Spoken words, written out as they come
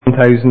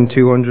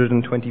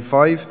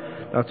1225.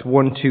 That's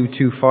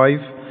 1225.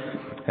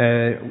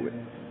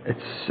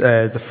 It's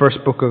the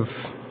first book of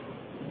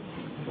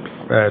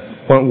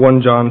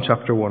 1 John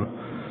chapter 1.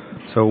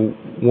 So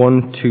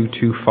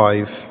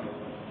 1225.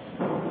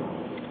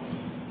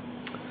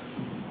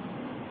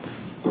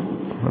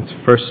 That's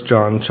 1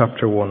 John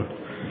chapter 1.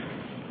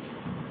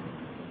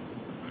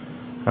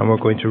 And we're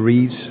going to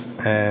read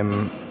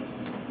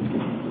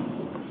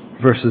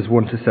verses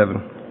 1 to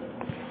 7.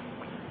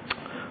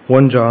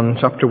 1 John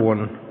chapter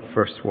 1,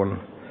 verse 1.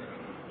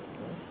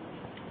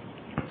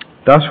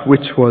 That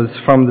which was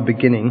from the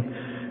beginning,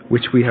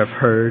 which we have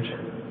heard,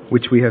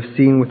 which we have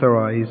seen with our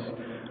eyes,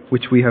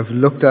 which we have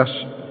looked at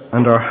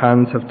and our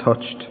hands have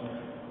touched,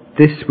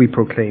 this we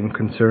proclaim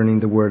concerning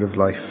the word of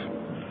life.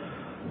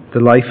 The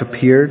life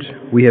appeared,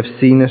 we have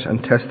seen it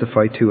and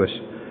testify to it,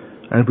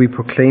 and we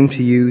proclaim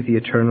to you the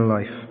eternal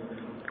life,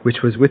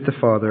 which was with the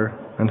Father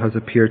and has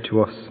appeared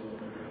to us.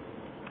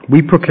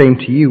 We proclaim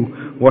to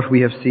you what we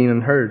have seen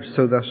and heard,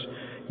 so that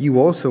you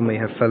also may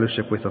have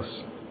fellowship with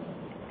us.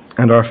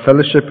 And our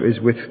fellowship is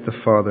with the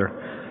Father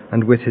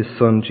and with his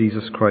Son,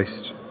 Jesus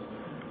Christ.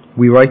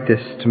 We write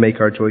this to make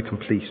our joy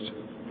complete.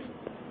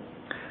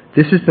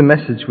 This is the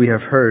message we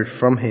have heard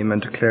from him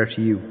and declare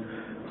to you.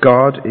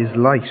 God is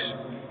light.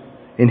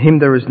 In him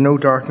there is no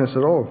darkness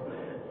at all.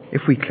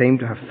 If we claim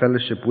to have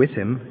fellowship with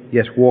him,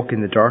 yet walk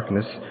in the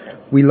darkness,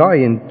 we lie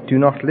and do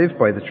not live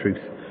by the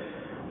truth.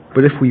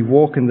 But if we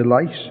walk in the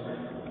light,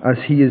 as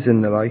he is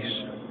in the light,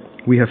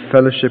 we have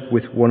fellowship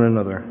with one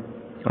another,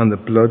 and the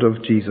blood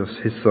of Jesus,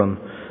 his Son,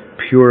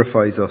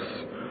 purifies us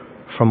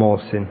from all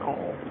sin.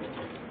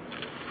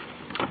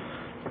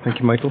 Thank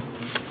you, Michael.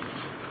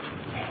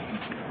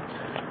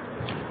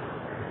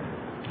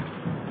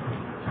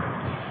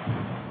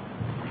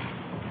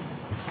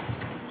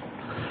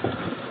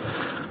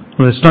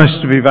 Well, it's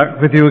nice to be back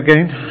with you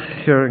again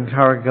here in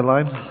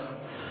Carrigaline.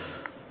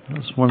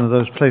 It's one of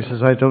those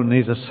places I don't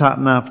need a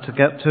sat-nav to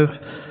get to,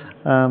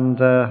 and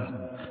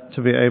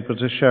to be able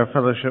to share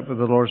fellowship with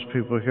the Lord's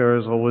people here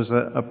is always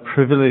a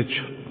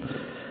privilege.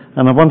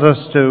 And I want us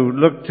to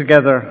look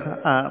together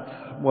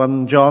at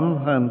 1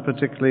 John, and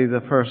particularly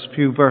the first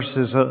few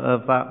verses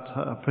of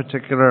that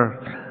particular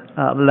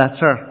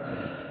letter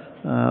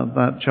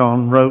that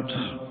John wrote.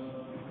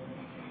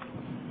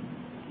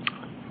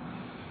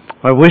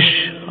 I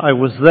wish I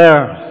was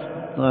there.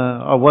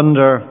 I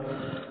wonder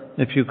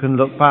if you can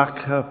look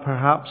back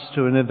perhaps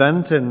to an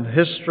event in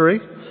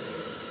history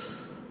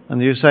and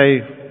you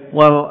say,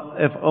 well,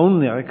 if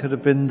only I could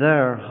have been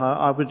there.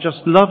 I would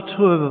just love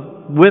to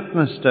have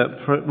witnessed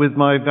it with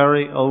my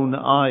very own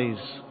eyes.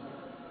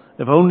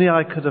 If only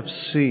I could have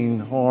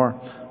seen.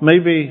 Or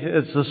maybe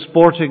it's a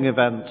sporting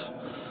event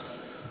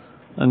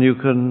and you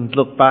can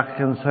look back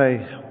and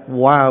say,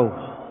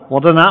 wow,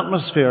 what an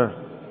atmosphere.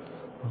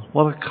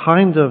 What a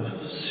kind of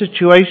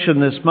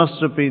situation this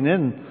must have been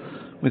in.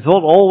 We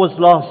thought all was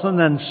lost, and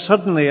then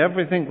suddenly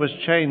everything was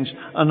changed,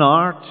 and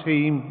our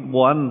team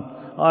won.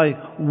 I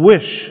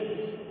wish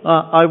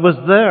I was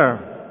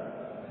there.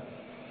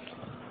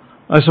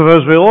 I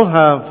suppose we all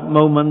have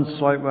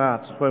moments like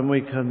that when we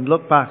can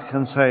look back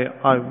and say,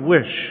 I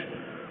wish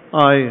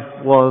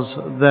I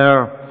was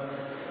there.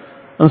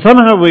 And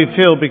somehow we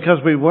feel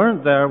because we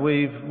weren't there,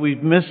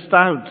 we've missed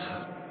out.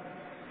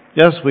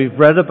 Yes, we've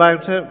read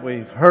about it,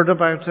 we've heard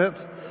about it,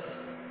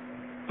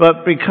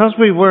 but because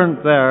we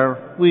weren't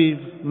there,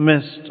 we've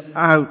missed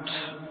out.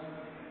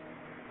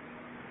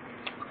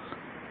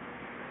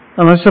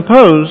 And I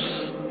suppose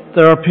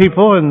there are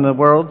people in the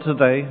world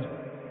today,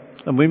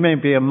 and we may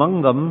be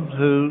among them,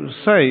 who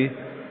say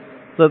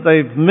that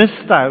they've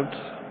missed out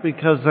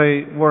because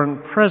they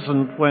weren't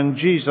present when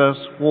Jesus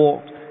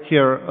walked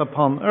here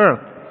upon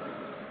earth.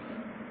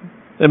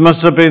 It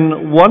must have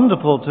been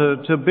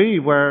wonderful to be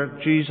where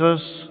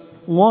Jesus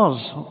was.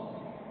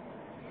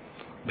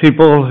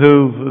 People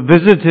who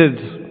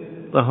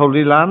visited the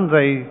Holy Land,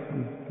 they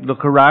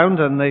look around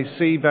and they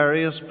see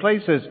various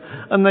places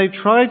and they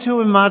try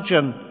to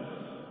imagine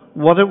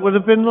what it would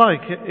have been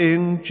like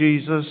in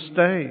Jesus'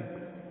 day.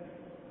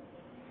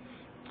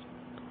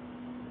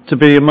 To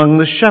be among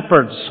the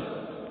shepherds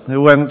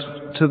who went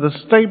to the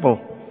stable,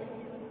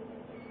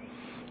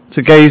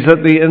 to gaze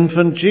at the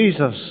infant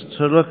Jesus,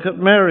 to look at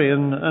Mary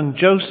and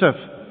Joseph,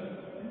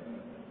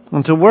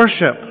 and to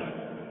worship.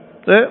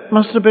 It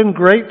must have been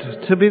great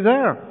to be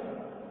there.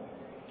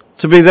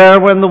 To be there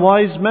when the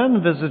wise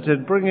men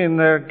visited, bringing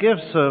their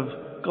gifts of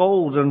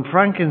gold and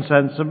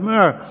frankincense and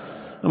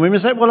myrrh. And we may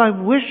say, well, I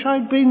wish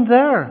I'd been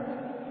there.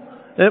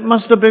 It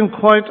must have been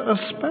quite a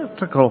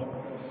spectacle.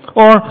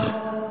 Or,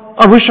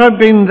 I wish I'd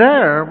been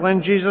there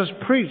when Jesus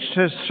preached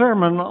his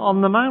Sermon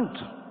on the Mount.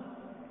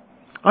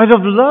 I'd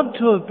have loved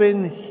to have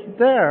been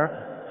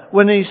there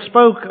when he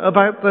spoke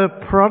about the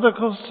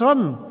prodigal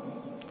son,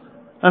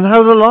 and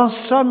how the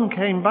lost son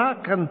came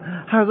back, and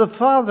how the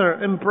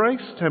father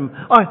embraced him.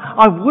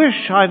 I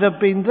wish I'd have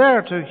been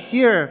there to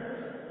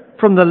hear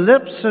from the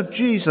lips of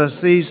Jesus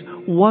these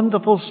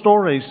wonderful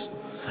stories.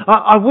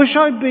 I wish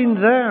I'd been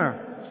there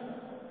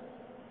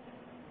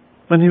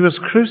when he was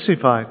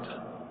crucified.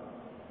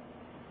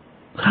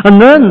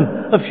 And then,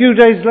 a few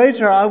days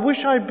later, I wish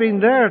I'd been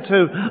there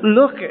to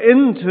look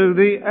into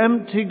the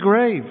empty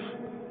grave.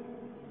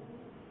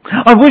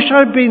 I wish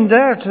I'd been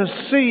there to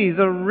see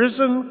the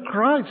risen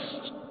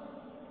Christ.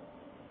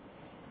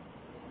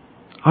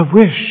 I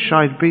wish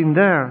I'd been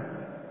there.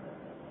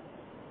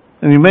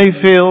 And you may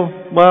feel,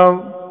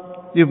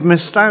 well, you've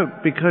missed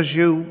out because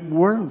you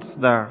weren't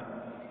there.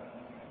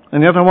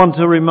 And yet I want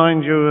to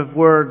remind you of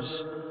words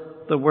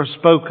that were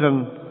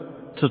spoken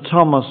to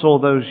Thomas all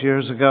those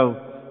years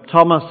ago.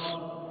 Thomas,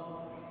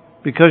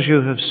 because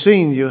you have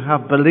seen, you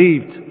have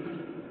believed.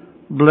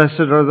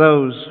 Blessed are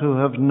those who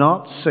have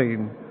not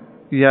seen,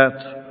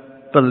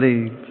 yet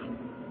believe.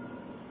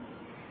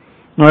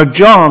 Now,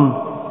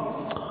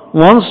 John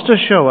wants to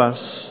show us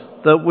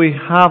that we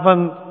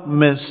haven't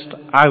missed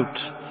out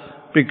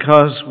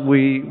because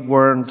we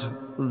weren't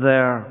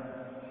there.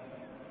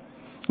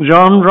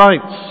 John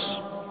writes,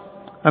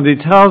 and he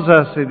tells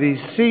us that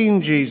he's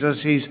seen Jesus,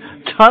 he's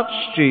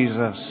touched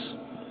Jesus,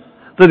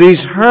 that he's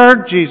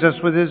heard Jesus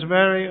with his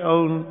very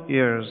own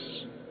ears.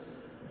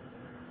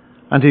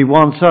 And he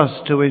wants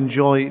us to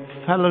enjoy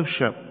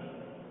fellowship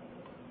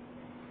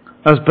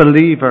as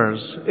believers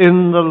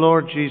in the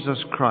Lord Jesus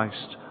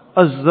Christ,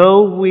 as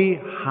though we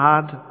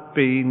had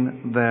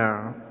been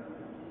there.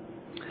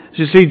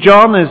 You see,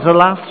 John is the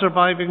last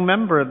surviving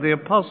member of the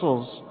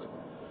apostles.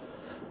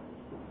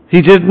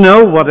 He did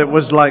know what it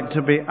was like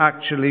to be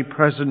actually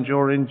present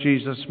during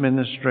Jesus'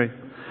 ministry.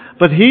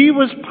 But he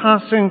was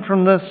passing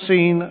from the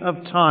scene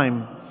of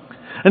time.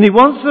 And he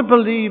wants the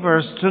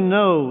believers to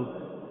know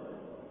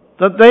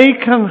that they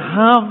can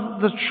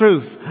have the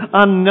truth.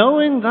 And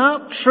knowing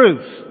that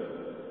truth,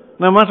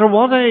 no matter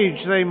what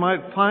age they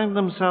might find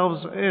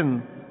themselves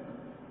in,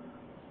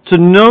 to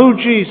know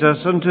Jesus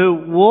and to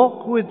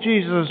walk with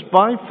Jesus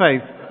by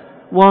faith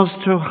was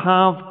to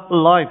have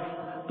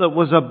life that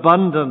was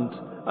abundant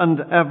and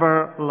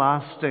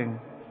everlasting.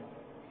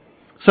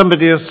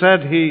 Somebody has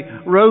said he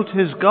wrote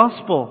his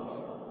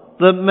gospel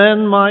that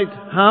men might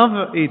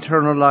have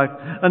eternal life,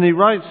 and he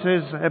writes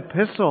his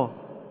epistle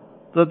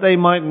that they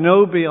might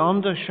know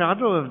beyond a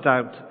shadow of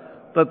doubt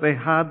that they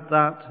had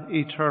that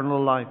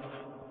eternal life.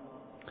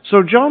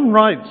 So John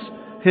writes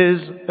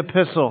his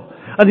epistle,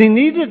 and he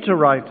needed to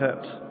write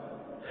it.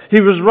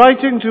 He was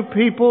writing to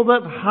people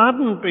that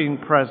hadn't been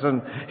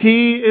present.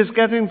 He is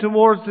getting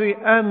towards the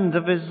end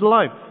of his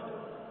life.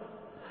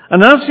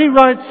 And as he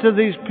writes to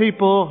these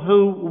people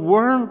who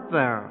weren't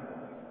there,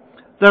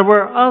 there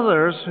were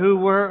others who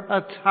were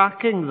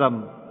attacking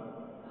them.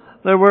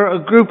 There were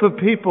a group of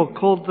people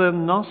called the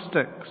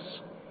Gnostics.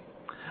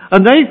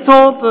 And they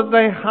thought that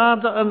they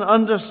had an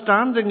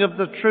understanding of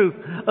the truth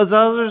as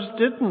others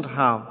didn't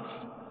have.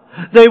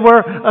 They were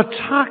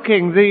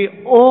attacking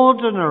the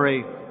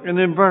ordinary, in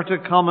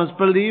inverted commas,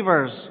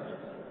 believers,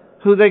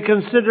 who they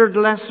considered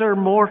lesser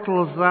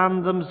mortals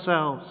than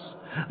themselves.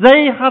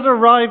 They had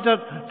arrived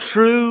at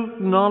true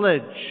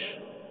knowledge,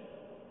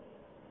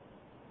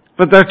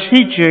 but their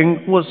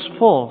teaching was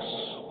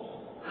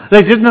false.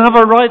 They didn't have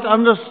a right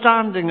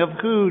understanding of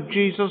who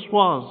Jesus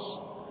was.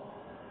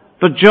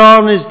 But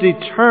John is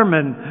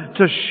determined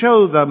to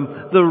show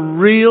them the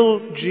real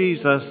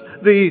Jesus,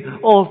 the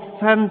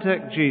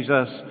authentic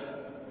Jesus,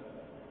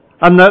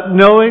 and that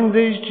knowing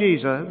this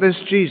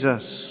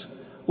Jesus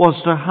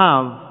was to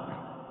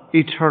have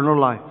eternal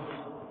life.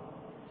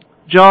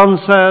 John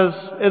says,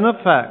 in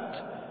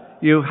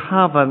effect, you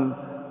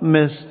haven't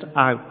missed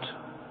out.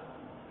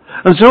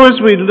 And so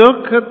as we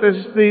look at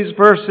these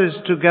verses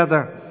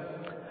together,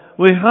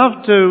 we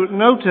have to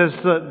notice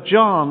that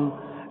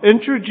John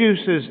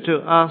introduces to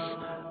us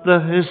the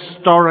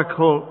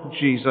historical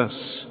Jesus.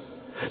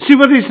 See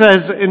what he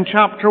says in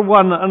chapter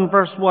 1 and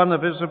verse 1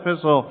 of his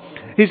epistle.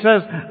 He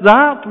says,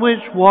 that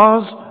which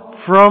was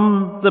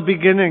from the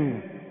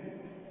beginning.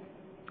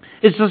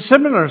 It's a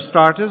similar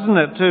start, isn't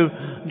it, to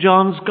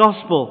John's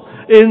Gospel.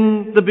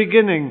 In the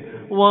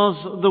beginning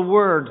was the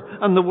Word,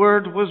 and the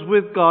Word was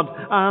with God,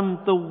 and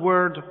the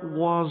Word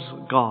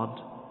was God.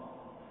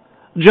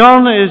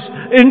 John is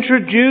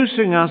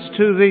introducing us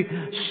to the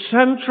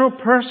central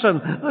person,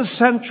 the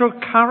central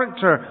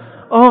character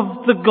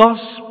of the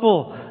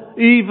Gospel,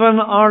 even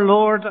our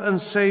Lord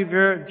and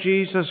Saviour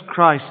Jesus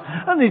Christ.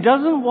 And he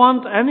doesn't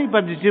want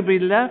anybody to be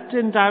left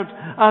in doubt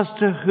as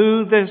to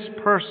who this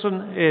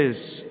person is.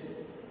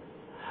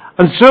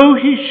 And so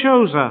he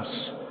shows us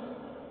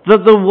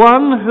that the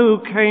one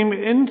who came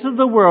into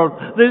the world,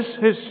 this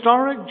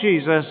historic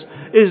Jesus,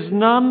 is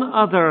none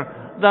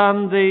other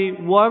than the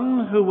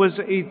one who was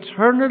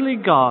eternally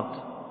God,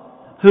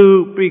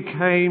 who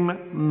became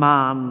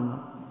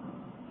man.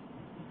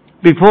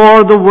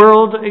 Before the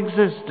world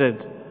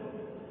existed,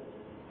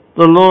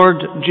 the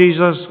Lord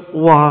Jesus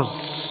was.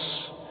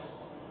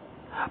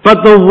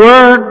 But the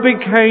Word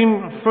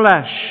became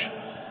flesh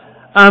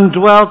and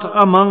dwelt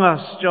among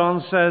us,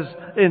 John says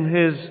in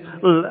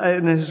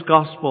his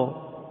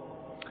Gospel.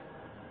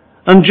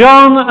 And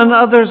John and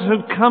others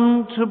had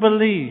come to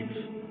believe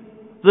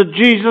that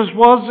Jesus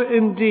was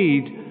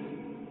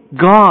indeed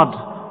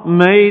God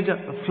made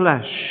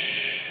flesh.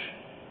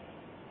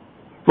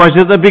 Right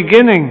at the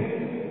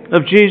beginning,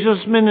 of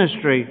Jesus'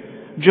 ministry,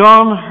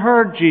 John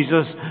heard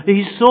Jesus,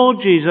 he saw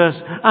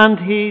Jesus, and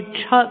he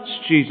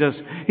touched Jesus.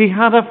 He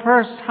had a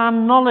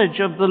first-hand knowledge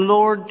of the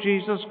Lord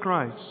Jesus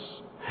Christ.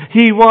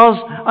 He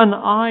was an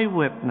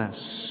eyewitness.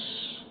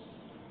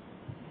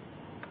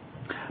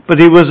 But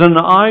he was an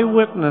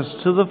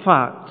eyewitness to the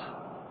fact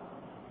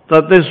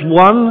that this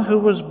one who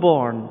was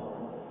born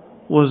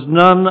was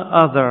none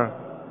other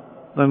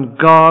than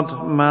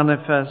God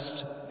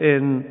manifest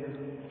in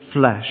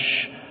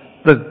flesh,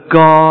 the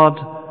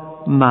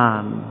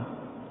God-man.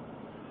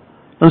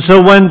 And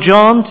so when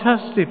John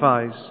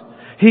testifies,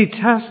 he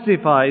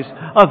testifies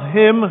of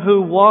him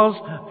who was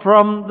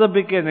from the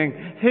beginning,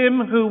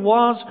 him who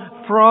was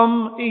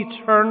from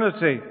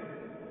eternity,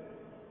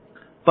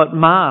 but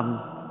man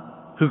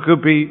who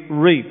could be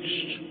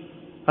reached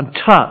and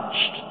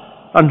touched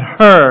and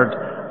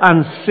heard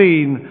and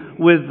seen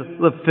with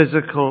the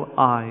physical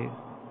eye.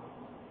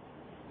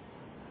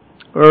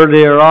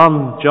 Earlier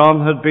on,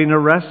 John had been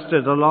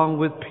arrested along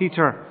with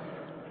Peter.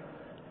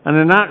 And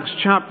in Acts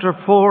chapter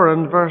 4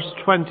 and verse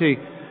 20,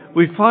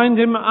 we find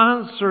him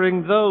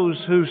answering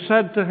those who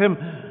said to him,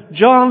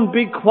 "John,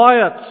 be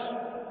quiet.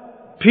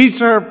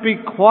 Peter, be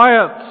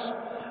quiet.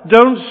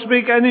 Don't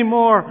speak any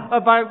more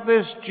about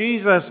this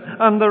Jesus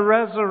and the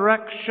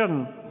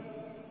resurrection."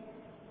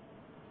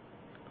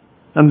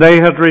 And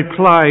they had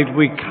replied,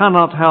 "We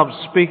cannot help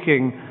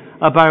speaking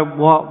about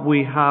what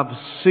we have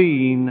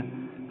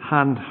seen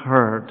and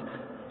heard."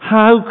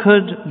 How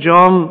could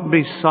John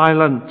be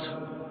silent?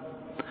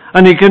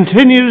 And he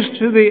continues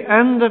to the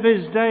end of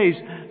his days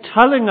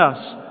telling us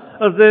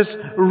of this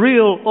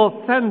real,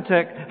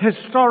 authentic,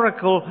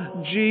 historical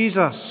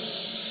Jesus.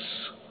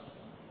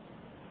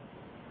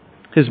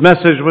 His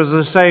message was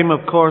the same,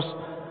 of course,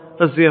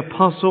 as the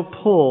Apostle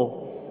Paul,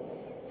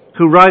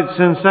 who writes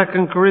in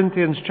 2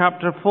 Corinthians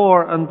chapter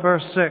 4 and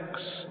verse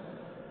 6,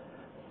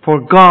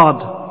 "For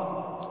God,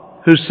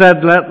 who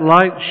said, 'Let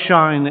light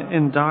shine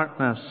in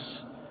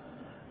darkness,'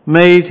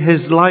 made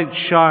his light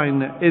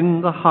shine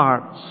in the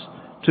hearts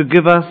to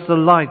give us the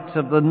light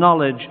of the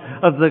knowledge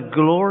of the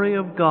glory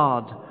of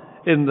God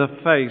in the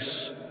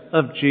face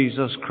of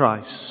Jesus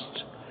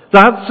Christ."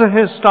 That's a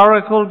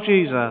historical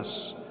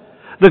Jesus.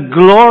 The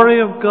glory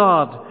of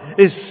God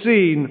is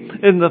seen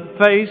in the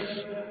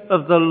face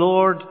of the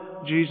Lord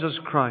Jesus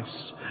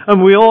Christ.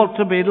 And we ought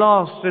to be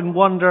lost in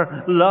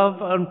wonder,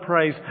 love, and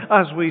praise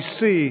as we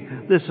see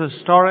this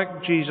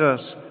historic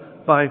Jesus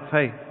by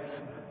faith,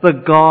 the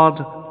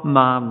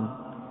God-man.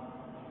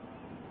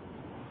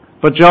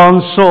 But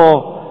John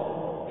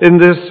saw in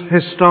this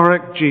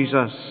historic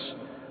Jesus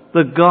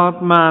the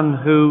God-man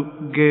who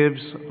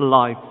gives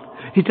life.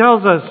 He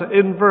tells us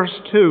in verse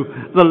 2,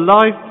 "The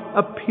life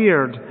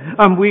appeared,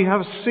 and we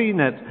have seen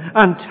it,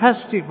 and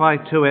testify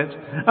to it,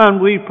 and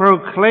we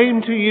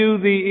proclaim to you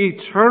the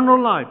eternal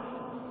life,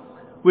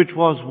 which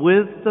was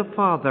with the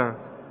Father,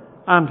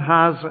 and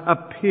has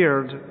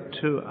appeared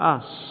to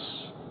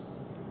us."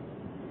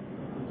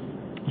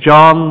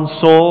 John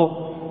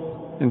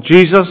saw in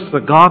Jesus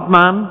the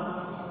God-man,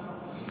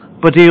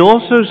 but he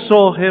also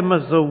saw him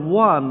as the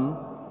one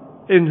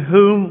in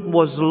whom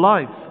was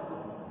life.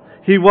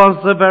 He was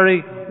the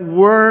very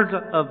Word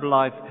of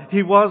life.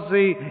 He was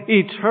the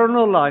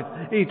eternal life.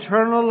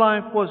 Eternal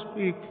life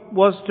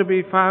was to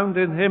be found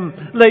in him.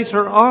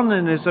 Later on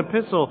in his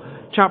epistle,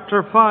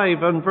 chapter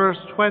 5 and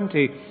verse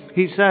 20,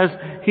 he says,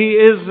 "He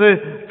is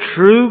the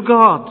true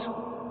God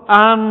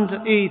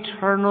and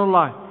eternal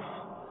life."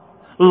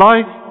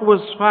 Life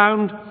was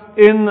found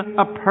in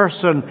a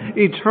person.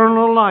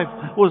 Eternal life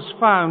was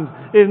found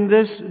in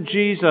this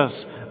Jesus,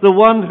 the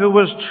one who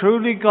was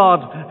truly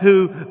God,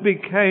 who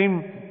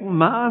became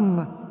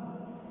man.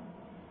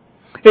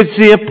 It's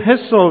the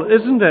epistle,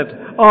 isn't it,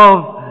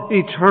 of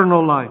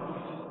eternal life.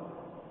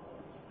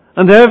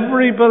 And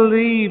every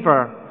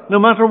believer, no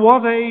matter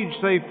what age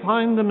they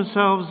find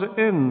themselves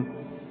in,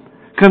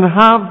 can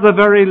have the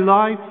very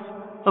life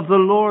of the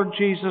Lord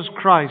Jesus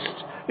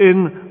Christ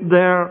in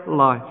their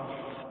life.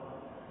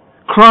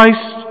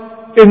 Christ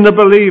in the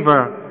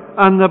believer,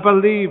 and the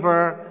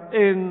believer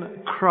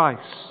in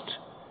Christ.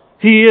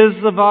 He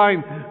is the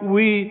vine,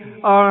 we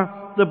are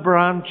the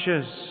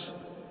branches.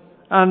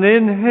 And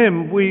in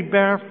him we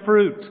bear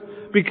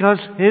fruit, because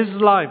his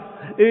life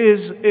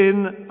is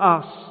in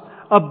us,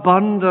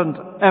 abundant,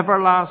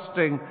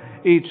 everlasting,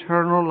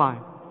 eternal life.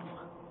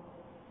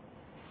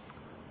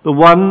 The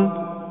one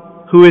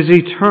who is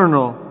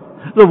eternal,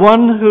 the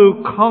one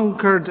who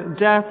conquered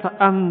death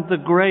and the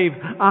grave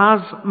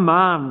as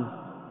man,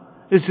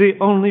 is the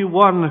only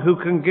one who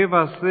can give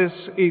us this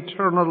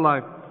eternal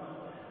life.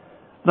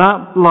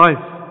 That life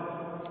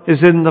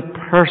is in the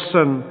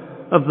person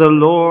of the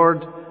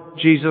Lord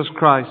Jesus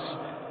Christ.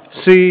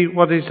 See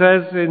what he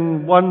says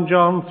in 1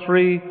 John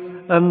 3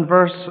 and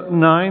verse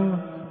 9.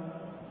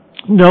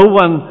 "No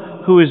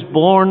one who is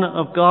born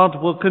of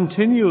God will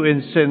continue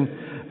in sin,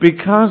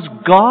 because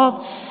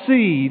God's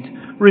seed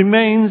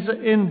remains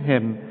in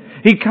him.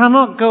 He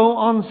cannot go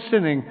on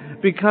sinning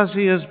because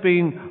he has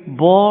been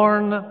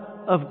born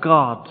of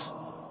God."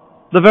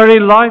 the very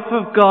life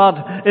of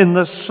God in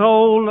the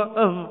soul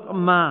of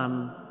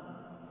man.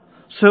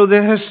 So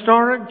the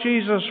historic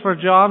Jesus for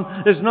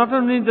John is not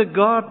only the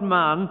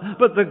God-man,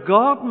 but the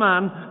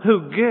God-man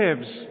who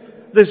gives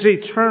this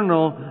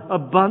eternal,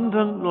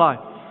 abundant life.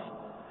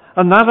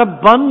 And that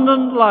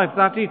abundant life,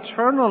 that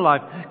eternal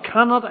life,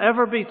 cannot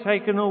ever be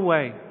taken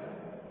away.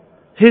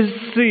 His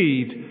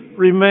seed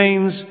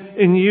remains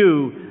in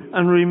you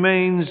and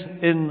remains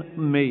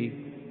in me.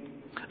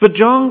 But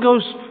John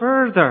goes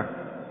further.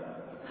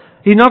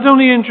 He not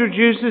only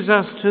introduces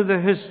us to the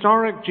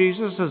historic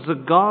Jesus as the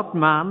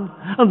God-man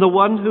and the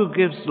one who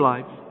gives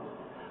life,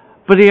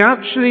 but he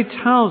actually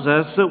tells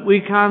us that we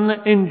can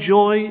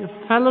enjoy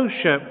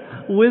fellowship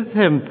with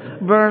him.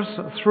 Verse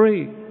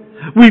 3,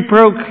 we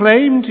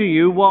proclaim to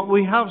you what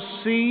we have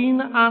seen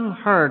and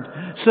heard,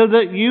 so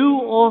that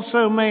you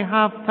also may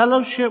have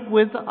fellowship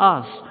with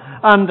us.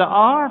 And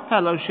our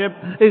fellowship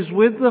is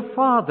with the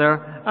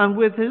Father and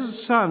with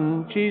His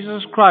Son,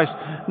 Jesus Christ.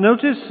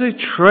 Notice the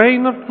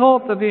train of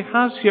thought that he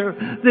has here,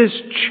 this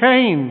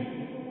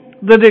chain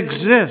that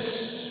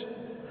exists.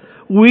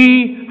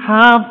 We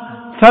have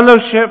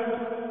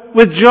fellowship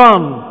with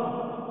John.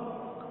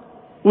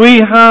 We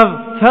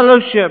have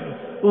fellowship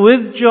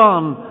with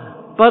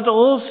John, but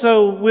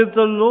also with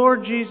the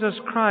Lord Jesus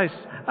Christ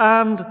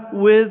and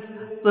with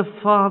the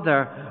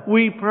Father.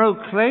 We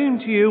proclaim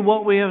to you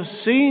what we have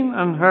seen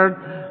and heard,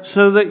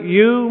 so that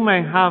you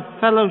may have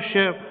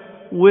fellowship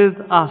with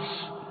us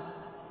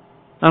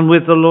and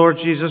with the Lord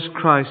Jesus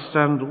Christ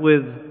and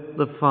with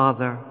the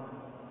Father.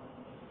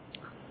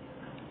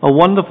 A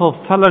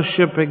wonderful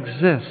fellowship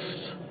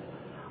exists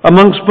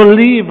amongst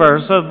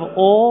believers of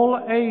all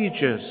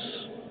ages.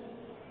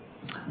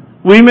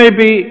 We may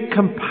be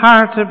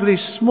comparatively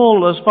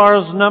small as far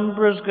as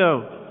numbers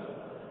go,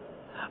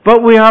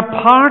 but we are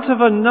part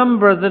of a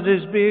number that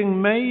is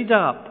being made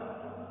up,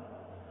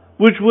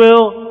 which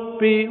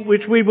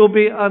we will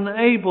be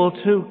unable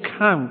to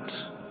count.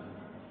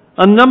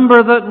 A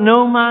number that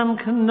no man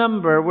can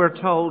number, we're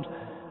told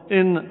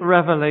in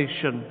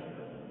Revelation.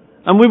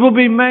 And we will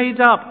be made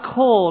up,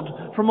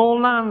 called from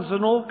all lands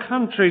and all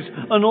countries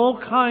and all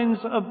kinds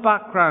of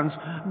backgrounds,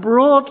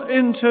 brought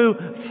into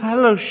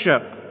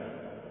fellowship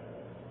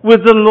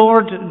with the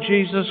Lord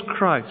Jesus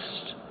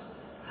Christ,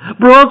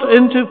 brought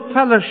into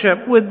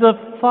fellowship with the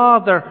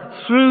Father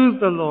through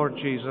the Lord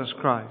Jesus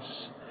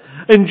Christ,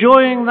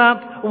 enjoying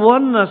that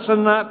oneness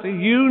and that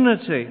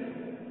unity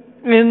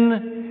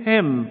in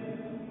Him.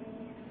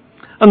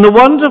 And the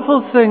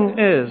wonderful thing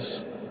is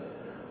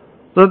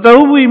that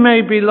though we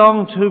may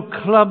belong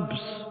to clubs,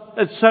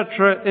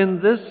 etc.,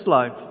 in this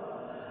life,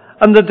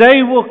 and the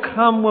day will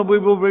come when we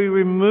will be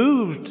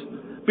removed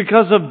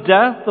because of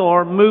death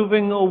or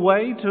moving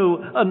away to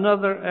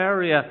another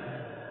area,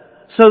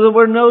 so that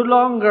we're no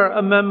longer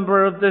a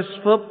member of this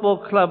football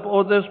club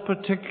or this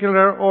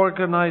particular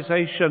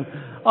organization.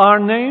 Our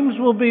names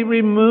will be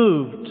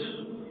removed.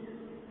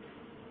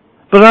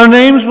 But our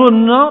names will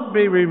not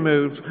be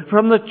removed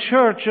from the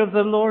church of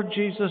the Lord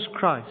Jesus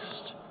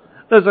Christ.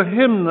 There's a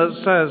hymn that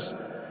says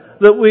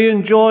that we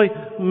enjoy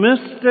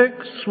mystic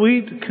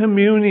sweet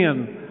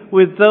communion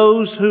with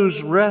those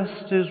whose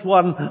rest is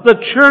won. The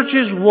church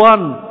is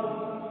one.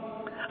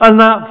 And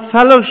that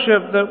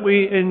fellowship that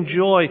we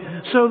enjoy,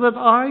 so that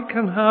I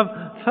can have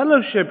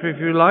fellowship, if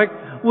you like,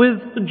 with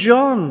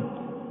John.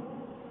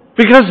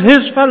 Because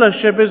his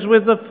fellowship is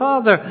with the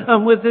Father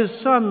and with His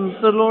Son,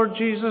 the Lord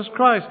Jesus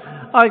Christ.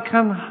 I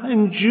can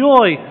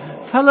enjoy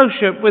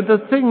fellowship with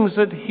the things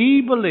that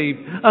he believed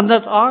and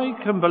that I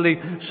can believe,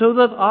 so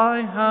that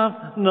I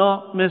have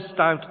not missed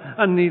out,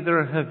 and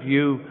neither have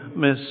you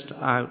missed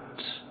out.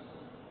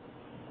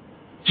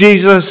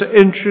 Jesus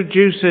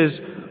introduces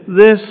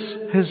this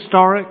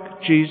historic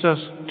Jesus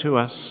to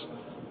us.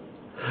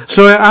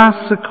 So I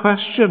ask the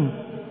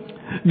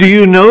question, do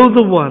you know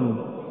the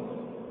one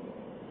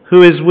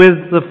who is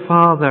with the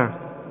Father,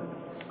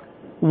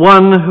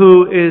 one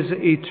who is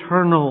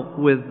eternal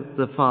with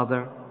the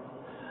Father?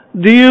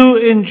 Do you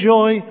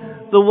enjoy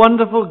the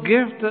wonderful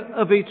gift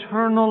of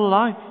eternal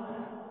life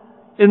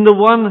in the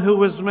one who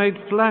was made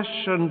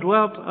flesh and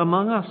dwelt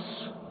among us?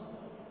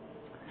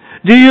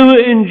 Do you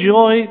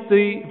enjoy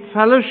the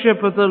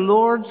fellowship of the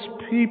Lord's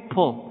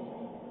people?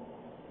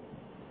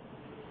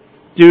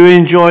 Do you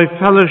enjoy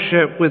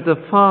fellowship with the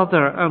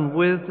Father and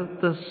with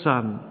the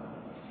Son?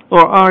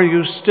 Or are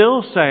you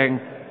still saying,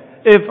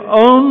 if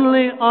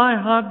only I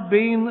had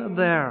been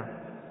there,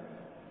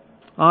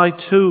 I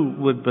too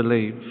would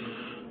believe?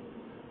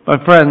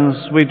 My friends,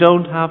 we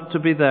don't have to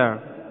be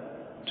there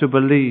to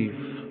believe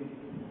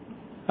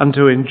and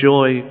to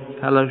enjoy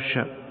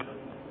fellowship.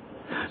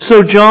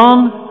 So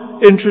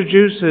John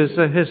introduces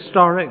a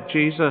historic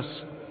Jesus.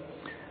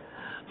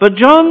 But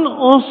John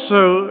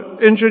also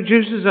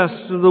introduces us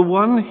to the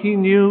one he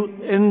knew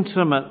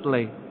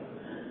intimately.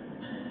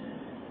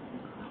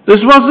 This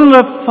wasn't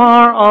a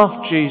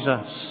far-off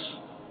Jesus.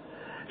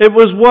 It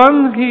was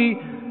one he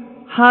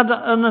had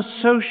an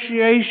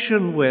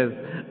association with.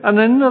 And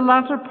in the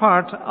latter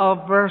part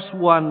of verse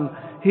 1,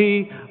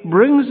 he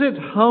brings it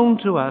home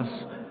to us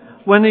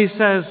when he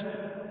says,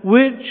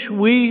 which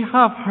we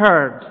have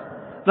heard,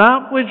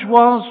 that which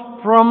was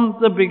from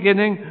the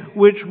beginning,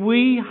 which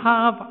we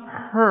have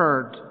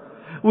heard,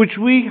 which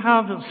we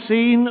have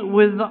seen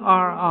with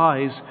our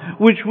eyes,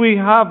 which we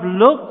have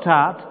looked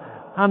at,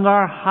 and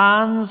our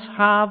hands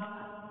have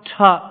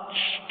touched.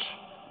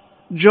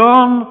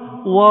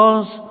 John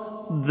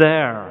was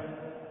there.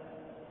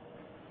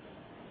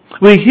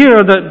 We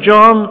hear that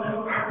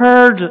John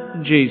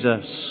heard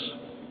Jesus.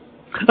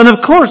 And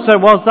of course there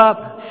was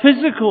that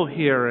physical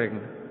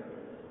hearing.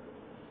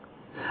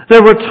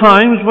 There were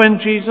times when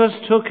Jesus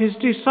took his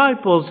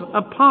disciples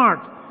apart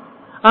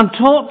and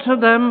talked to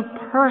them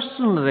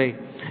personally.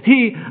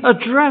 He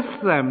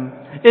addressed them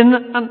in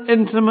an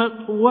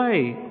intimate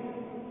way.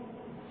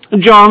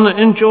 John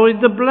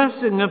enjoyed the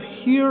blessing of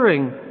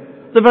hearing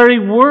the very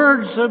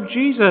words of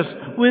Jesus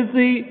with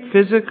the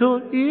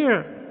physical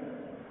ear.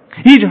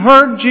 He'd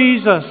heard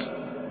Jesus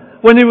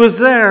when he was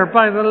there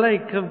by the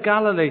lake of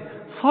Galilee.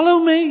 "Follow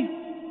me."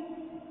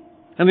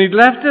 And he'd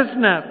left his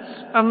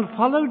nets and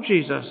followed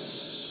Jesus,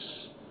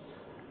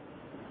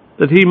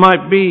 that he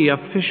might be a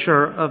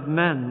fisher of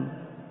men.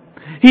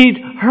 He'd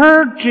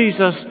heard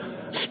Jesus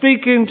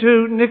speaking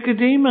to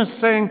Nicodemus,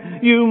 saying,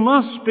 "You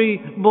must be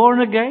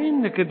born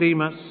again,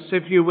 Nicodemus,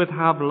 if you would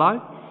have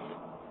life."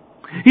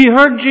 He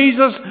heard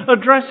Jesus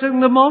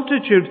addressing the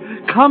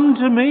multitude, "Come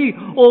to me,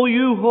 all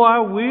you who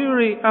are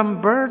weary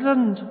and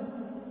burdened."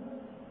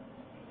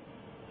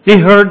 He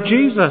heard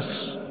Jesus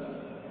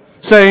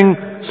saying,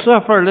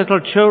 "Suffer little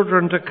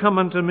children to come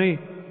unto me,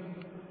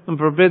 and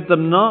forbid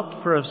them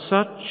not, for of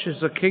such is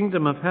the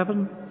kingdom of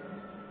heaven."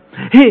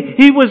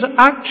 He was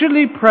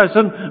actually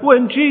present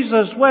when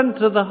Jesus went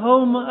to the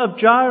home of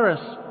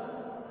Jairus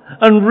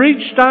and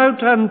reached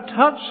out and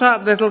touched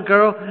that little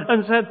girl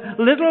and said,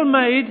 "Little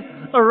maid,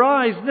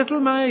 arise, little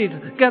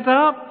maid, get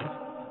up."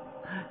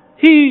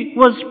 He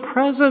was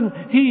present.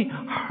 He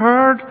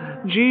heard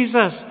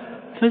Jesus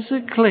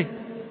physically.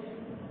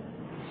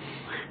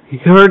 He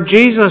heard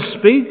Jesus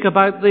speak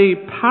about the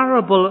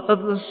parable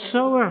of the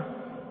sower.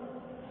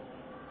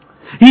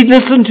 He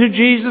listened to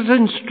Jesus'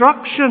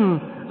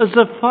 instruction as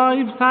the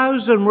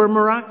 5,000 were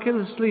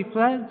miraculously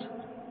fed.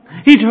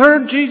 He'd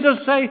heard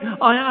Jesus say,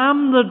 "I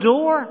am the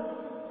door.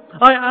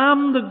 I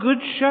am the good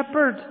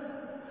shepherd.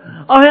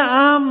 I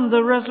am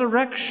the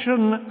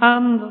resurrection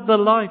and the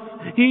life."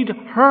 He'd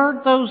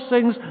heard those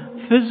things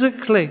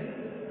physically.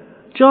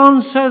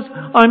 John says,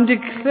 "I'm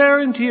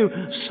declaring to you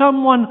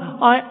someone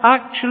I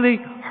actually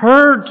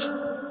heard."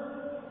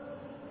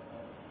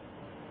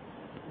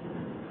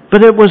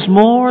 But it was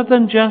more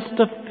than just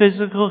a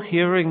physical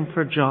hearing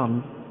for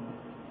John.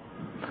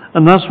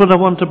 And that's what I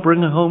want to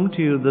bring home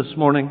to you this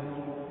morning.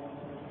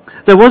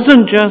 There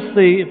wasn't just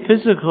the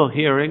physical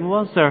hearing,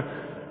 was there?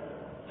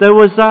 There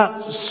was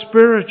that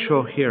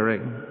spiritual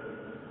hearing.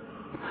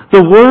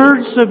 The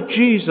words of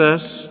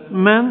Jesus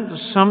meant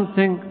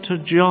something to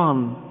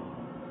John.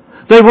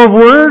 They were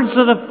words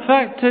that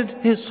affected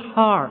his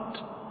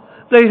heart.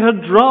 They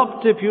had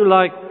dropped, if you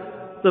like,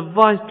 the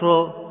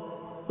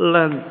vital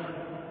length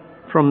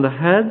from the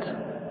head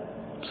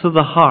to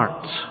the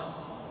heart.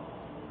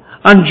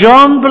 And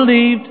John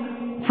believed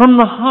from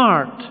the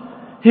heart.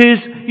 His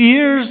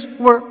ears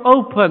were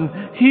open.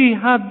 He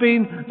had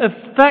been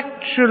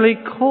effectually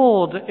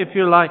called, if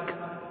you like,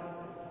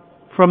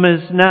 from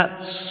his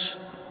nets.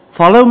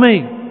 "Follow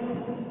me."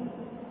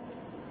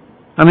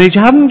 And he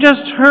hadn't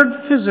just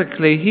heard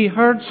physically, he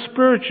heard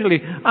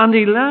spiritually. And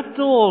he left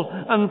all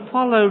and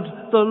followed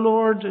the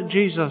Lord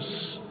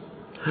Jesus.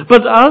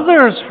 But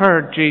others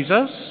heard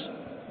Jesus,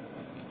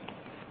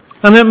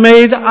 and it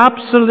made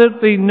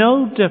absolutely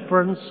no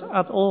difference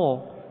at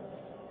all.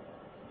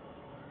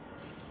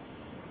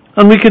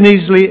 And we can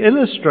easily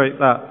illustrate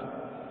that.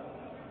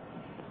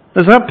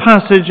 There's that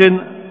passage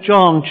in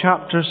John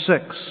chapter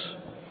 6.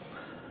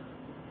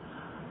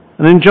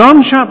 And in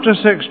John chapter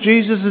 6,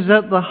 Jesus is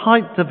at the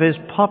height of his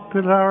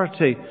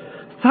popularity.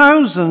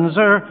 Thousands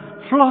are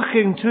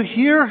flocking to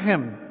hear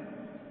him.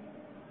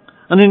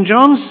 And in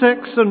John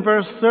 6 and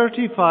verse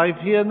 35,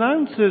 he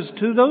announces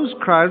to those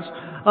crowds,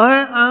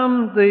 "I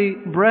am the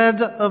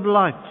bread of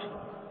life.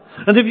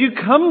 And if you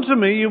come to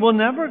me, you will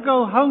never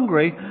go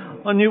hungry,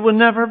 and you will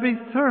never be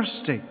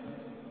thirsty."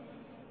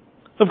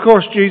 Of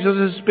course, Jesus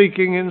is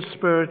speaking in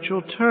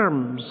spiritual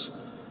terms,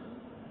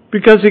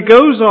 because he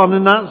goes on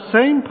in that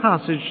same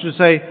passage to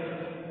say,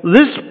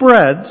 "This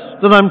bread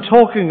that I'm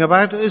talking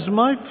about is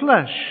my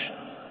flesh,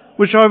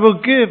 which I will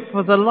give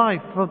for the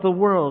life of the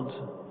world.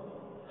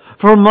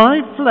 For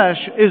my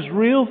flesh is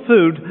real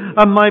food,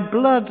 and my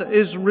blood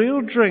is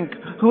real drink.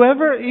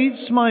 Whoever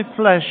eats my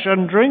flesh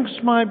and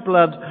drinks my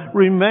blood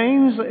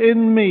remains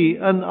in me,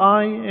 and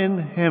I in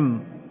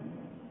him."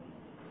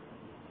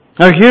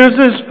 Now here's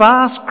this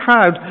vast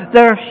crowd.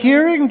 They're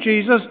hearing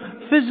Jesus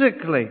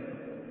physically.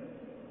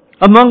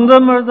 Among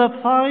them are the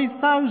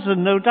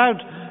 5,000, no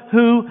doubt,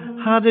 who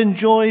had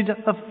enjoyed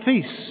a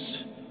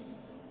feast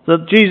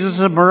that Jesus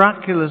had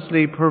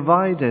miraculously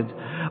provided.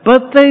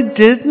 But they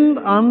didn't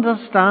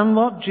understand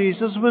what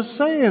Jesus was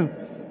saying.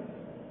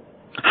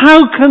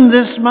 "How can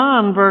this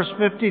man," verse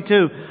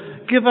 52,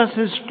 give us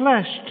his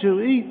flesh to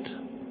eat.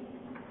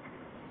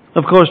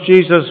 Of course,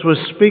 Jesus was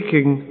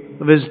speaking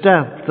of his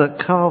death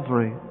at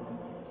Calvary.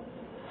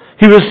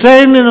 He was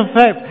saying, in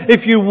effect,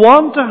 if you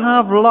want to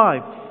have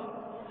life,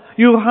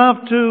 you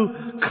have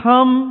to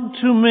come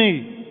to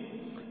me.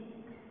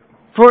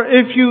 For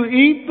if you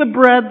eat the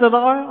bread that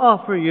I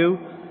offer you,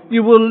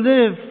 you will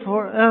live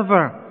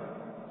forever.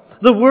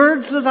 The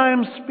words that I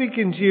am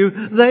speaking to you,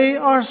 they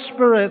are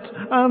spirit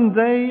and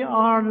they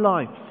are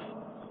life.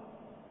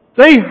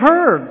 They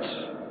heard.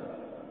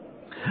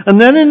 And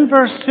then in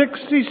verse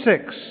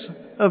 66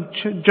 of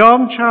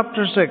John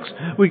chapter 6,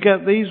 we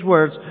get these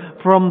words.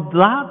 From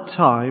that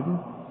time,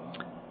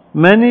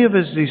 many of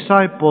his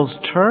disciples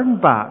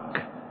turned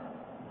back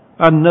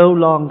and no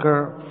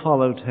longer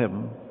followed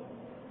him.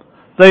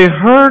 They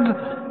heard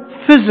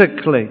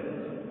physically,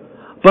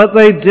 but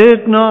they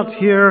did not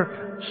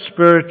hear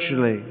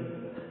spiritually.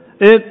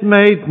 It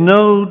made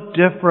no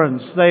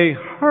difference. They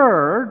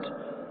heard,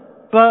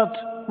 but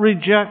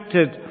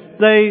rejected.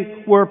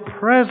 They were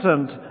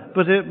present,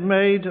 but it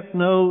made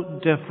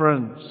no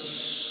difference.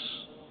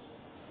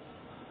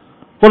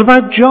 What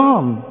about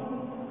John?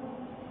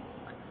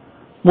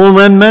 Well,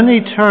 when many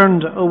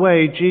turned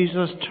away,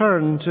 Jesus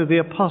turned to the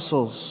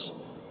apostles.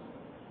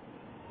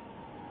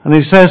 And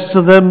he says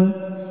to them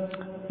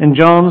in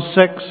John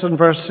 6 and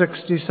verse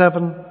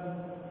 67,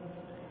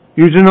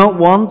 you do not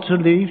want to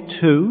leave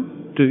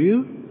too, do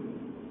you?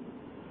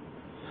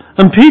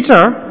 And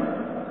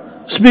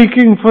Peter,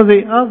 speaking for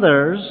the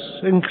others,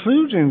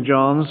 including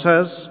John,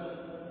 says,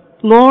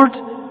 Lord,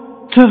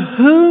 to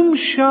whom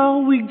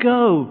shall we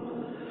go?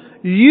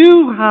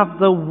 You have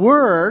the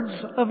words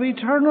of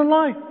eternal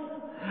life.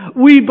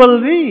 We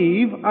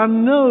believe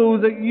and know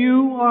that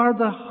you are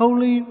the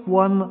Holy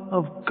One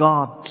of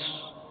God.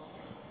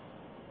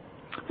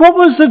 What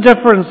was the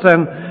difference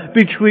then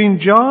between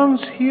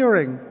John's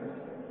hearing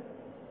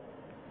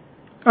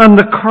and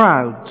the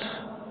crowd?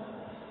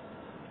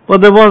 Well,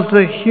 there was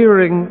the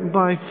hearing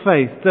by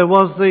faith. There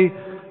was the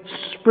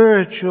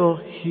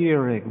spiritual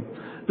hearing.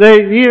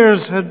 Their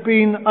ears had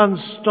been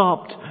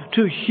unstopped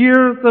to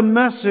hear the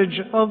message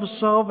of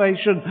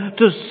salvation,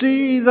 to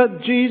see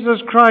that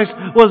Jesus Christ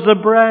was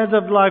the bread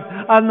of life,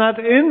 and that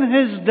in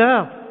his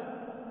death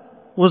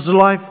was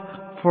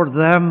life for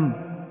them.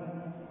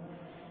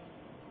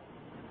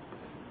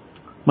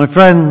 My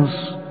friends,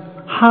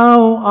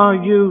 how are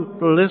you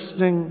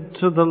listening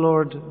to the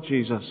Lord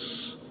Jesus?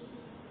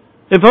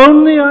 If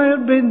only I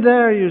had been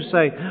there, you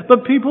say.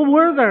 But people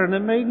were there and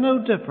it made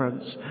no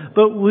difference.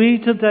 But we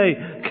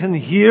today can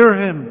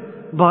hear him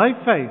by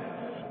faith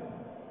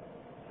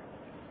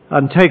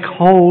and take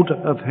hold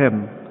of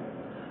him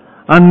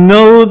and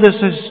know this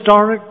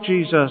historic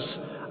Jesus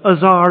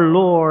as our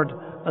Lord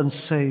and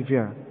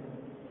Saviour.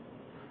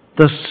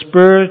 The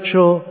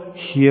spiritual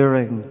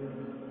hearing,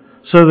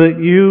 so that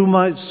you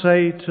might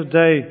say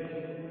today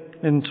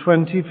in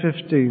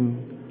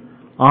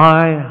 2015,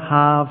 I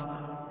have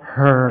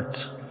heard.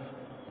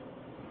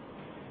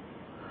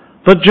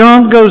 But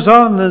John goes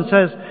on and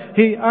says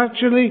he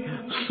actually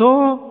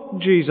saw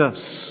Jesus.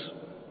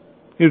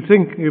 You'd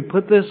think you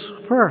put this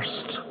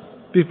first,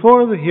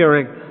 before the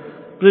hearing,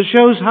 but it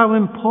shows how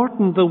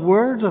important the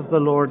word of the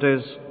Lord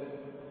is.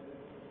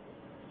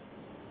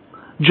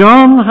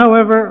 John,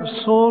 however,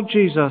 saw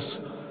Jesus.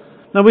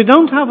 Now, we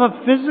don't have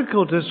a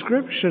physical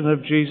description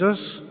of Jesus.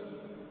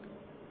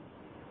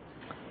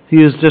 He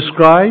is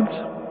described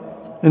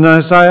in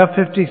Isaiah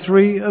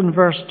 53 and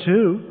verse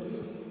 2.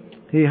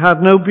 He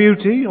had no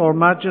beauty or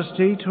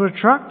majesty to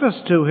attract us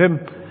to him.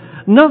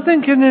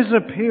 Nothing in his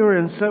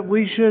appearance that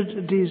we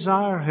should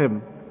desire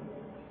him.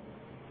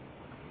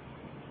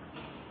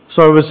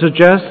 So I would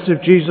suggest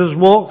if Jesus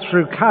walked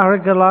through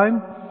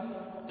Carrigaline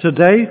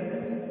today,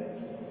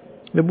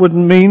 it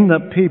wouldn't mean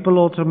that people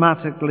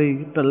automatically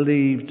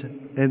believed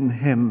in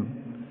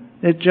him.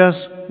 It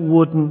just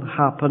wouldn't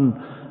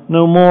happen,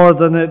 no more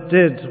than it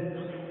did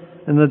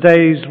in the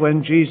days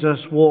when Jesus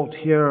walked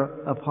here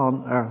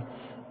upon earth.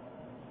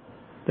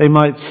 They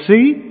might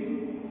see,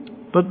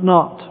 but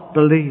not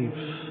believe.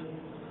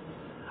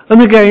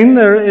 And again,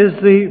 there is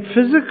the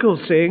physical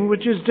seeing,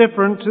 which is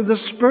different to the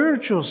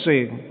spiritual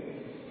seeing.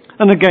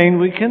 And again,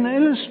 we can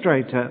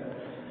illustrate it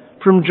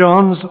from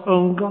John's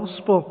own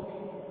Gospel.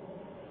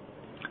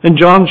 In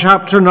John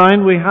chapter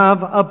 9, we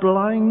have a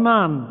blind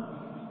man.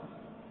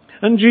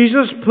 And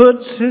Jesus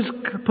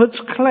puts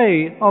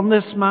clay on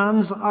this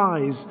man's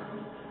eyes.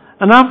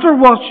 And after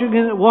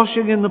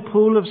washing in the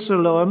pool of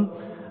Siloam,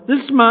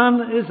 this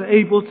man is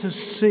able to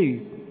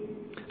see.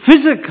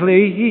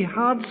 Physically, he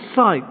had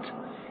sight.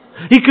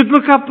 He could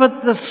look up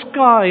at the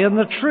sky and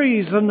the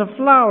trees and the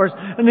flowers,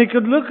 and he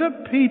could look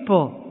at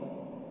people.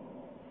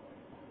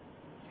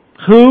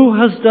 Who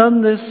has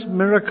done this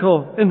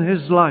miracle in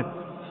his life?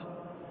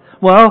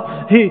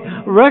 Well, he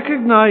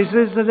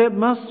recognizes that it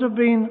must have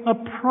been a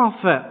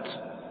prophet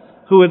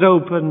who had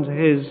opened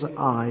his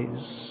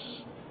eyes.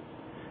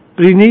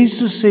 But he needs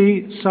to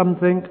see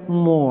something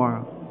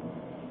more.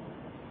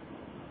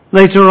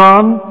 Later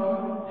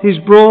on, he's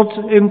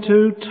brought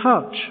into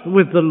touch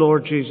with the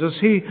Lord Jesus.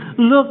 He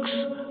looks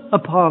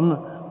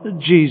upon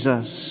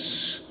Jesus.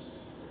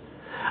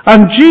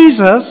 And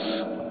Jesus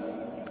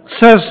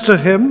says to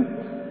him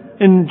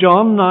in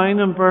John 9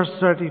 and verse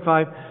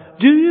 35,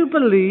 "Do you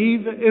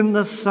believe in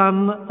the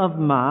Son of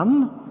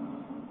Man?"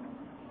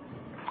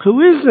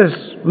 Who is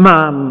this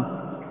man?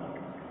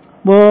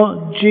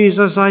 Well,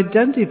 Jesus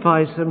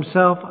identifies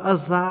himself as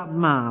that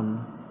man.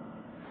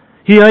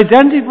 He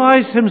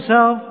identifies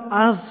himself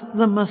as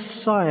the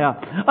Messiah.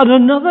 And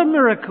another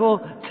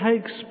miracle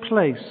takes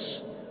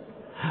place.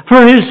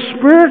 For his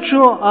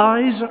spiritual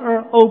eyes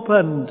are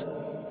opened.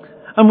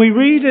 And we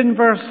read in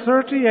verse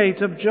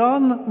 38 of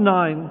John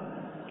 9,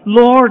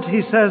 "Lord,"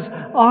 he says,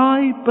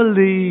 "I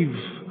believe."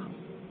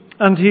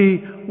 And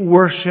he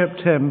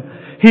worshipped him.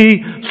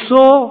 He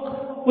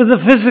saw with the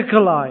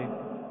physical eye,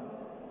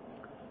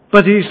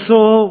 but he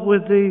saw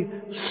with the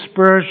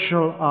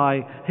spiritual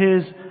eye.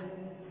 His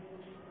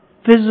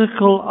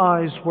physical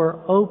eyes were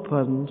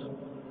opened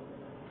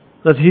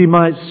that he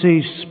might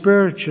see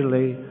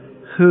spiritually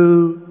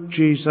who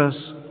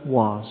Jesus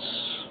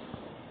was.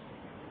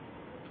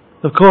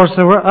 Of course,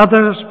 there were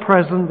others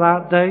present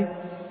that day,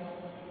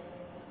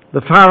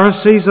 the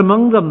Pharisees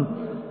among them,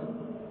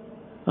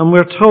 and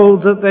we're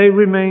told that they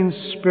remained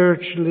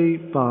spiritually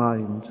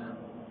blind.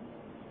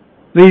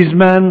 These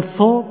men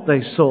thought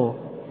they saw.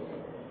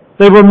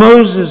 They were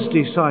Moses'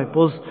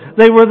 disciples.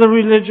 They were the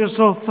religious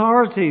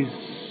authorities.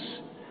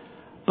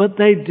 But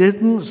they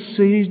didn't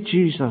see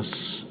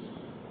Jesus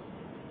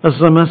as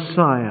the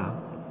Messiah.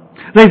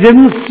 They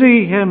didn't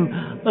see him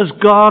as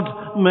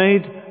God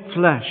made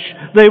flesh.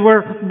 They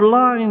were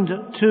blind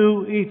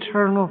to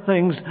eternal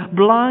things,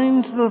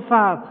 blind to the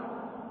fact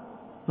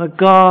that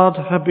God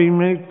had been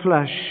made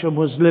flesh and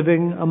was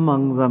living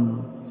among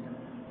them.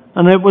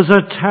 And it was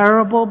a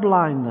terrible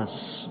blindness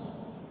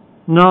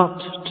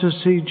not to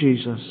see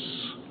Jesus.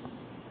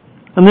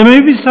 And there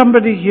may be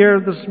somebody here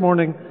this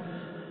morning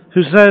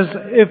who says,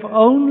 "If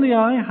only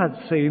I had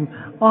seen,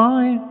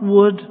 I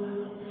would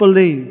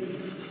believe."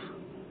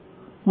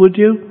 Would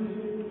you?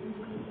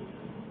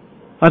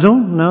 I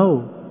don't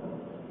know.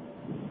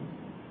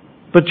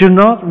 But you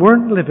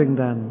weren't living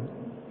then.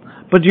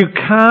 But you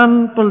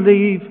can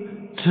believe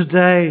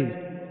today.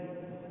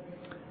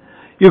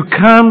 You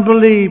can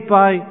believe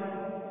by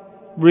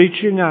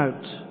reaching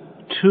out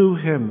to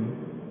him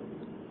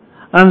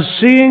and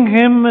seeing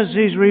him as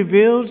he's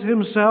revealed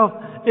himself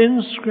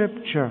in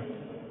Scripture.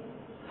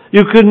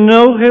 You can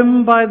know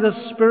him by the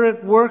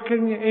Spirit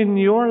working in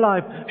your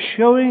life,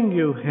 showing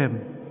you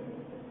him.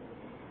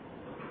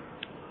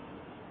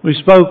 We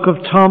spoke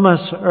of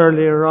Thomas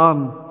earlier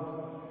on.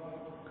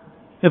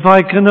 "If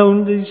I can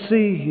only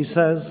see," he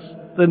says,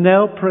 "the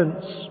nail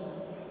prints,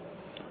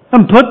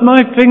 and put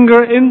my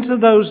finger into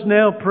those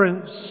nail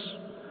prints,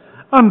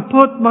 and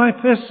put my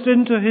fist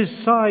into his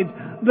side,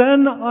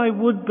 then I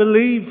would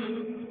believe."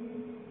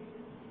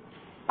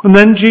 And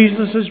then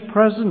Jesus is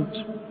present.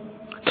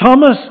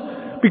 "Thomas,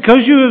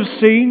 because you have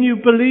seen, you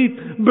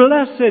believe.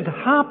 Blessed,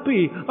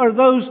 happy are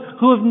those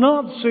who have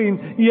not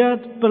seen,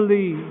 yet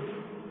believe."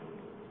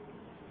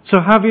 So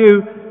have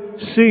you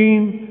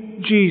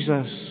seen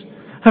Jesus?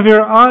 Have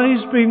your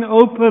eyes been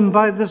opened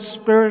by the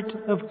Spirit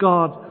of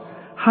God?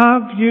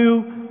 Have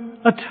you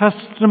a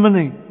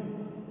testimony?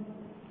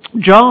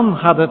 John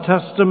had a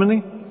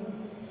testimony.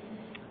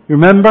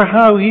 Remember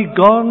how he'd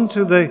gone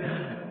to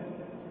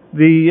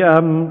the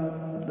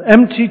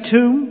empty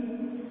tomb,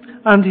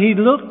 and he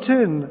looked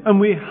in, and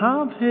we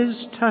have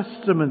his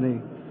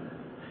testimony.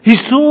 He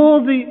saw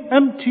the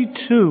empty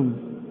tomb,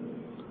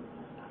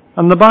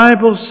 and the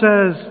Bible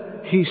says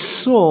he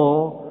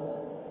saw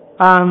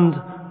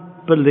and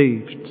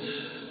believed.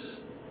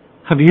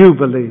 Have you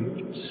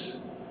believed?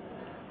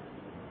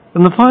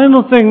 And the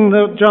final thing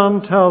that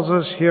John tells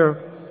us here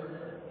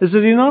is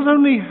that he not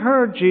only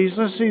heard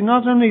Jesus, he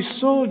not only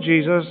saw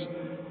Jesus,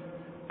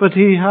 but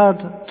he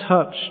had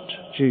touched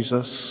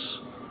Jesus.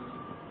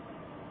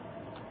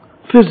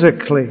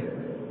 Physically,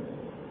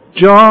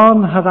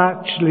 John had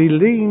actually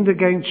leaned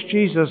against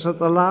Jesus at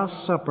the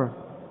Last Supper.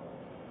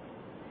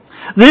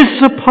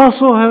 This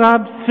apostle had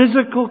had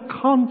physical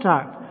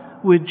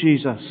contact with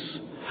Jesus.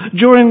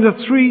 During the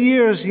 3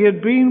 years he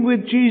had been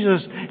with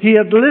Jesus, he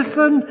had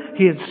listened,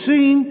 he had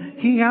seen,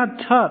 he had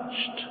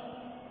touched.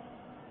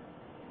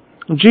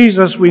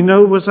 Jesus, we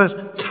know, was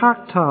a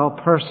tactile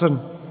person.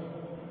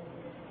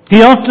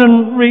 He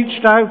often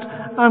reached out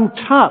and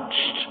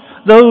touched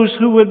those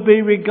who would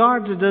be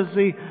regarded as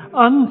the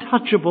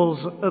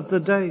untouchables of the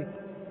day.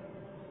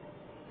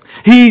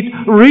 He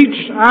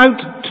reached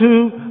out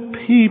to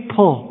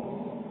people.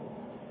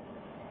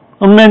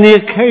 On many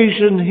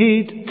occasions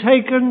he'd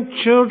taken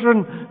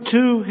children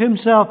to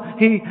himself.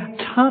 He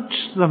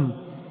touched them.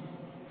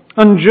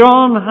 And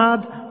John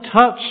had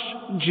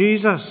touched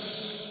Jesus.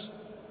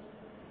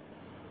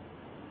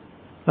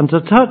 And to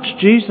touch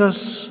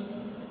Jesus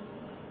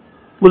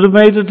would have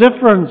made a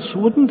difference,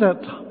 wouldn't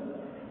it?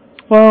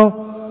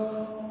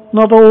 Well,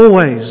 not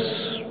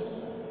always.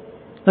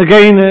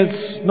 Again,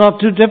 it's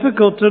not too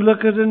difficult to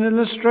look at an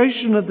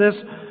illustration of this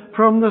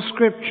from the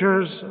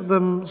Scriptures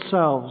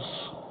themselves.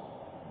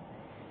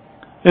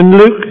 In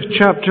Luke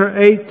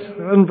chapter 8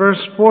 and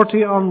verse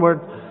 40 onward,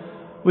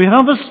 we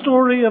have a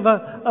story of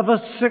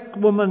a sick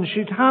woman.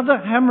 She'd had a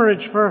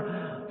hemorrhage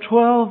for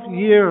 12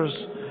 years.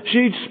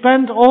 She'd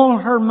spent all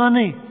her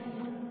money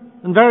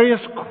and various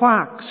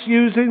quacks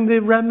using the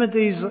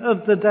remedies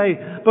of the day.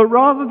 But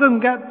rather than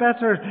get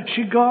better,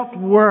 she got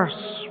worse.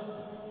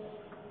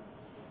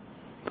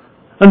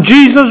 And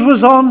Jesus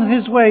was on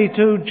his way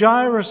to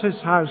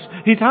Jairus' house.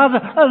 He'd had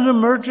an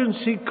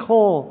emergency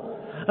call.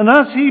 And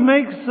as he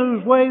makes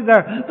his way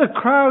there, the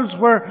crowds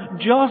were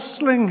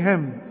jostling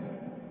him.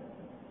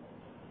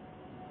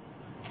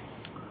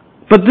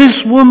 But this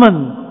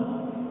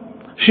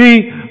woman,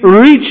 she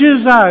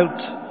reaches out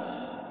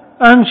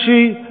and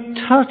she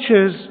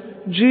touches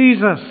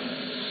Jesus.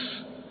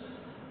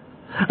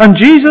 And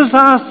Jesus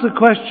asks the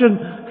question,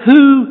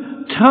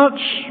 "Who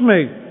touched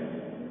me?"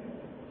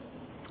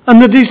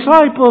 And the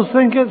disciples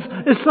think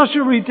it's such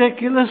a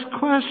ridiculous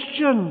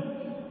question.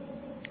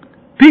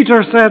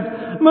 Peter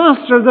said,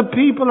 "Master, the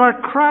people are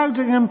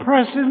crowding and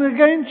pressing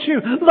against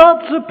you.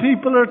 Lots of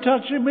people are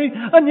touching me,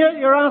 and yet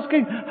you're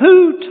asking,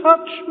 'Who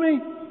touched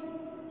me?'"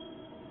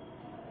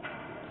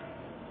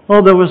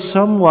 Well, there was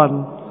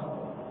someone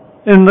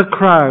in the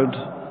crowd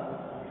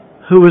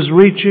who was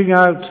reaching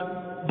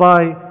out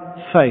by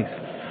faith.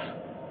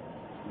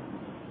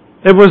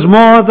 It was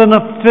more than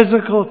a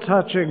physical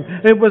touching.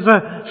 It was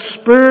a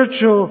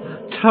spiritual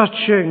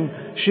touching.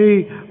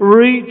 She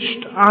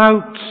reached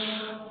out.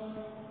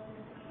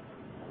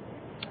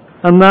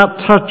 And that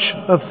touch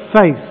of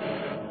faith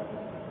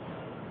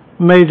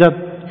made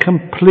a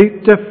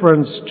complete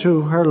difference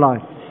to her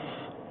life.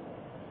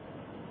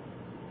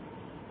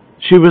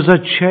 She was a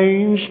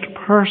changed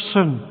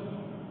person.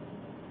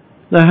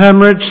 The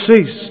hemorrhage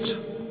ceased.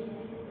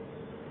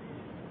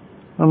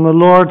 And the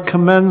Lord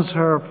commends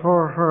her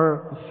for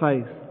her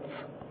faith.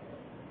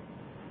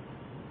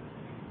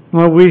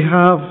 Well, we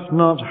have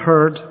not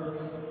heard,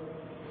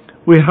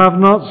 we have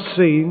not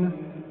seen,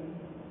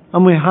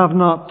 and we have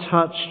not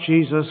touched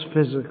Jesus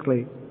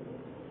physically.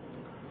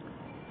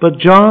 But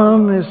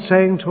John is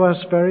saying to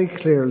us very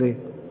clearly,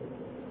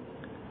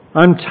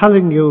 I'm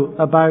telling you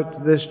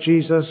about this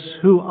Jesus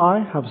who I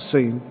have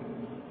seen,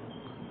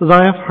 that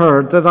I have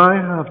heard, that I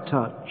have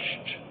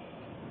touched.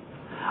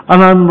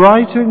 And I'm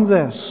writing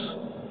this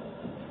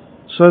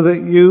so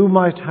that you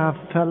might have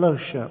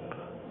fellowship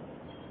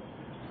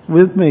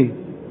with me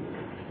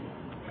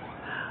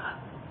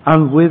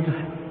and with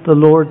the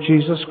Lord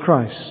Jesus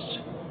Christ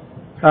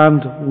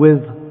and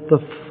with the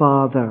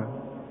Father.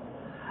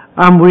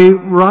 And we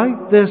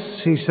write this,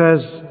 he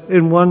says,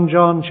 in 1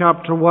 John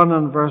chapter 1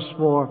 and verse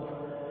 4,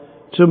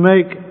 to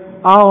make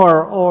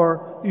our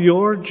or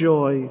your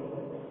joy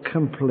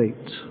complete.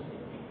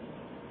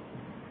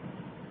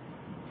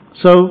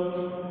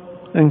 So,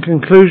 in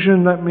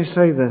conclusion, let me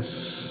say this.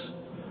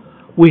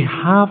 We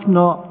have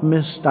not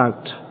missed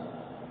out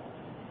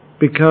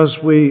because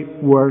we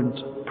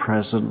weren't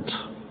present.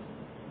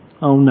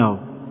 Oh no.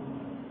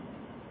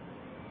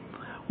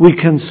 We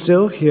can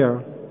still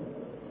hear,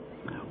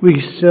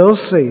 we still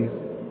see,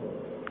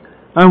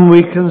 and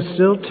we can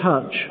still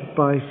touch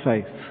by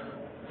faith.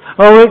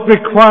 Oh, it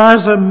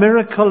requires a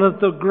miracle of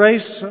the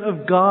grace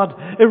of God.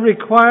 It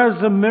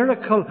requires a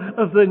miracle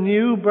of the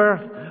new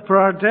birth. For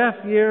our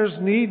deaf ears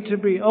need to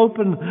be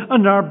opened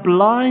and our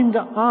blind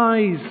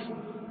eyes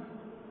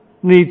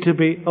need to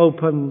be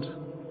opened.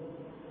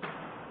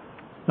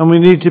 And we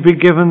need to be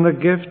given the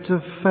gift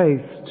of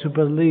faith to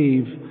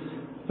believe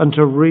and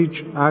to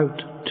reach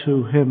out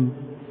to Him.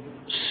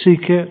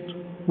 Seek it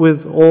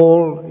with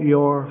all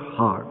your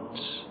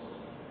hearts.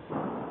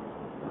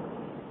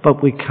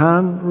 But we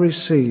can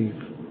receive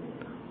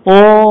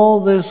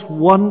all this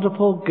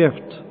wonderful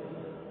gift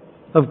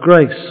of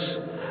grace,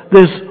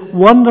 this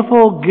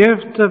wonderful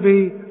gift of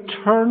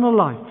eternal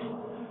life.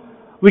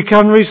 We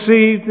can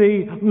receive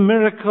the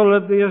miracle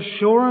of the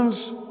assurance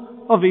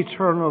of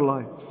eternal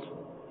life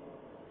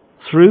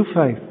through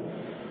faith.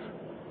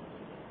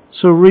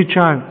 So reach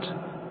out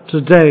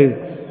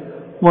today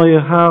while you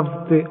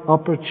have the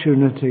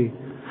opportunity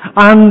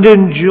and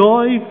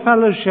enjoy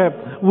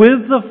fellowship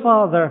with the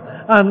Father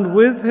and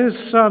with His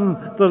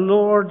Son, the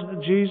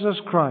Lord Jesus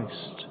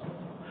Christ,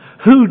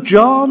 who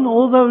John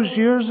all those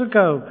years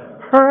ago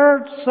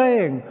heard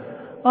saying,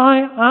 I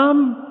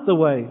am the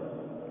way,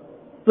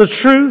 the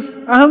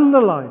truth and the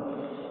life.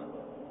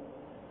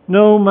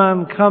 No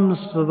man comes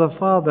to the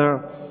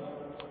Father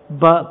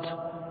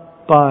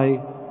but by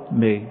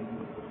me.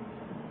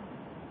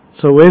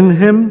 So in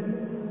Him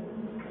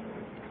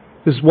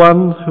is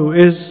one who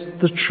is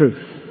the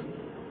truth,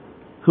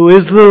 who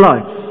is the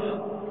life,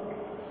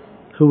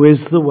 who is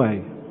the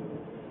way.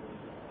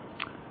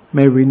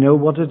 May we know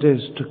what it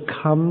is to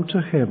come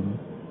to Him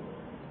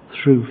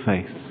through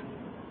faith,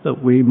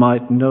 that we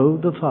might know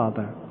the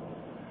Father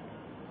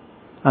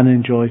and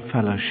enjoy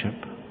fellowship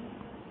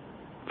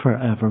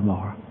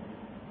forevermore.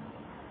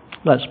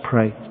 Let's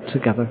pray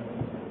together.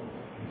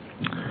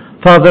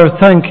 Father,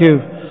 thank you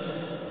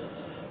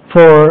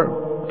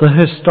for the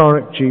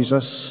historic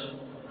Jesus.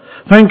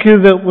 Thank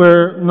you that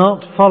we're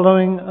not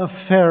following a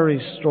fairy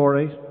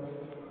story,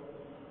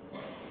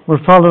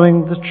 We're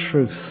following the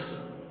truth.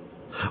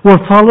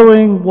 We're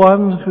following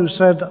one who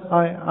said,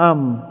 I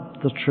am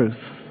the truth.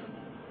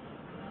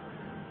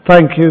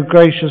 Thank you,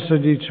 gracious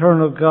and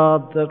eternal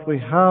God, that we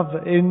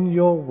have in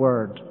your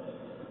word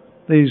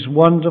these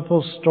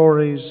wonderful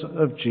stories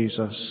of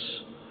Jesus.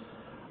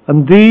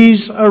 And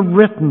these are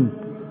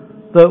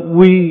written that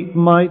we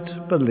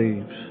might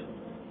believe.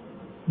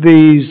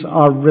 These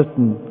are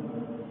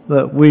written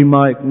that we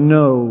might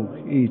know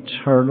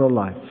eternal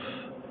life.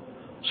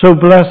 So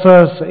bless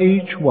us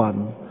each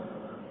one.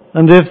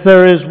 And if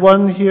there is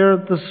one here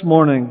this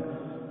morning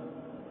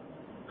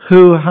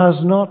who has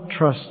not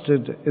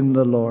trusted in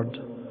the Lord,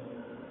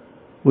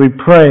 we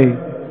pray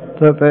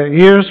that their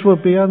ears will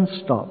be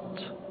unstopped.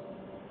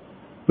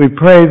 We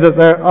pray that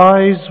their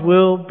eyes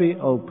will be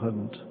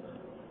opened.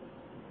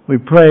 We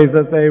pray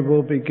that they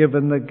will be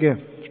given the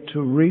gift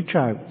to reach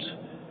out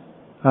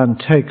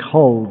and take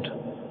hold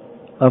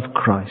of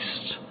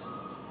Christ.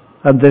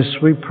 And this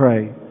we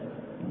pray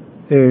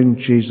in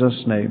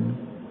Jesus' name.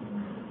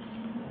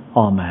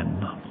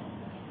 Amen.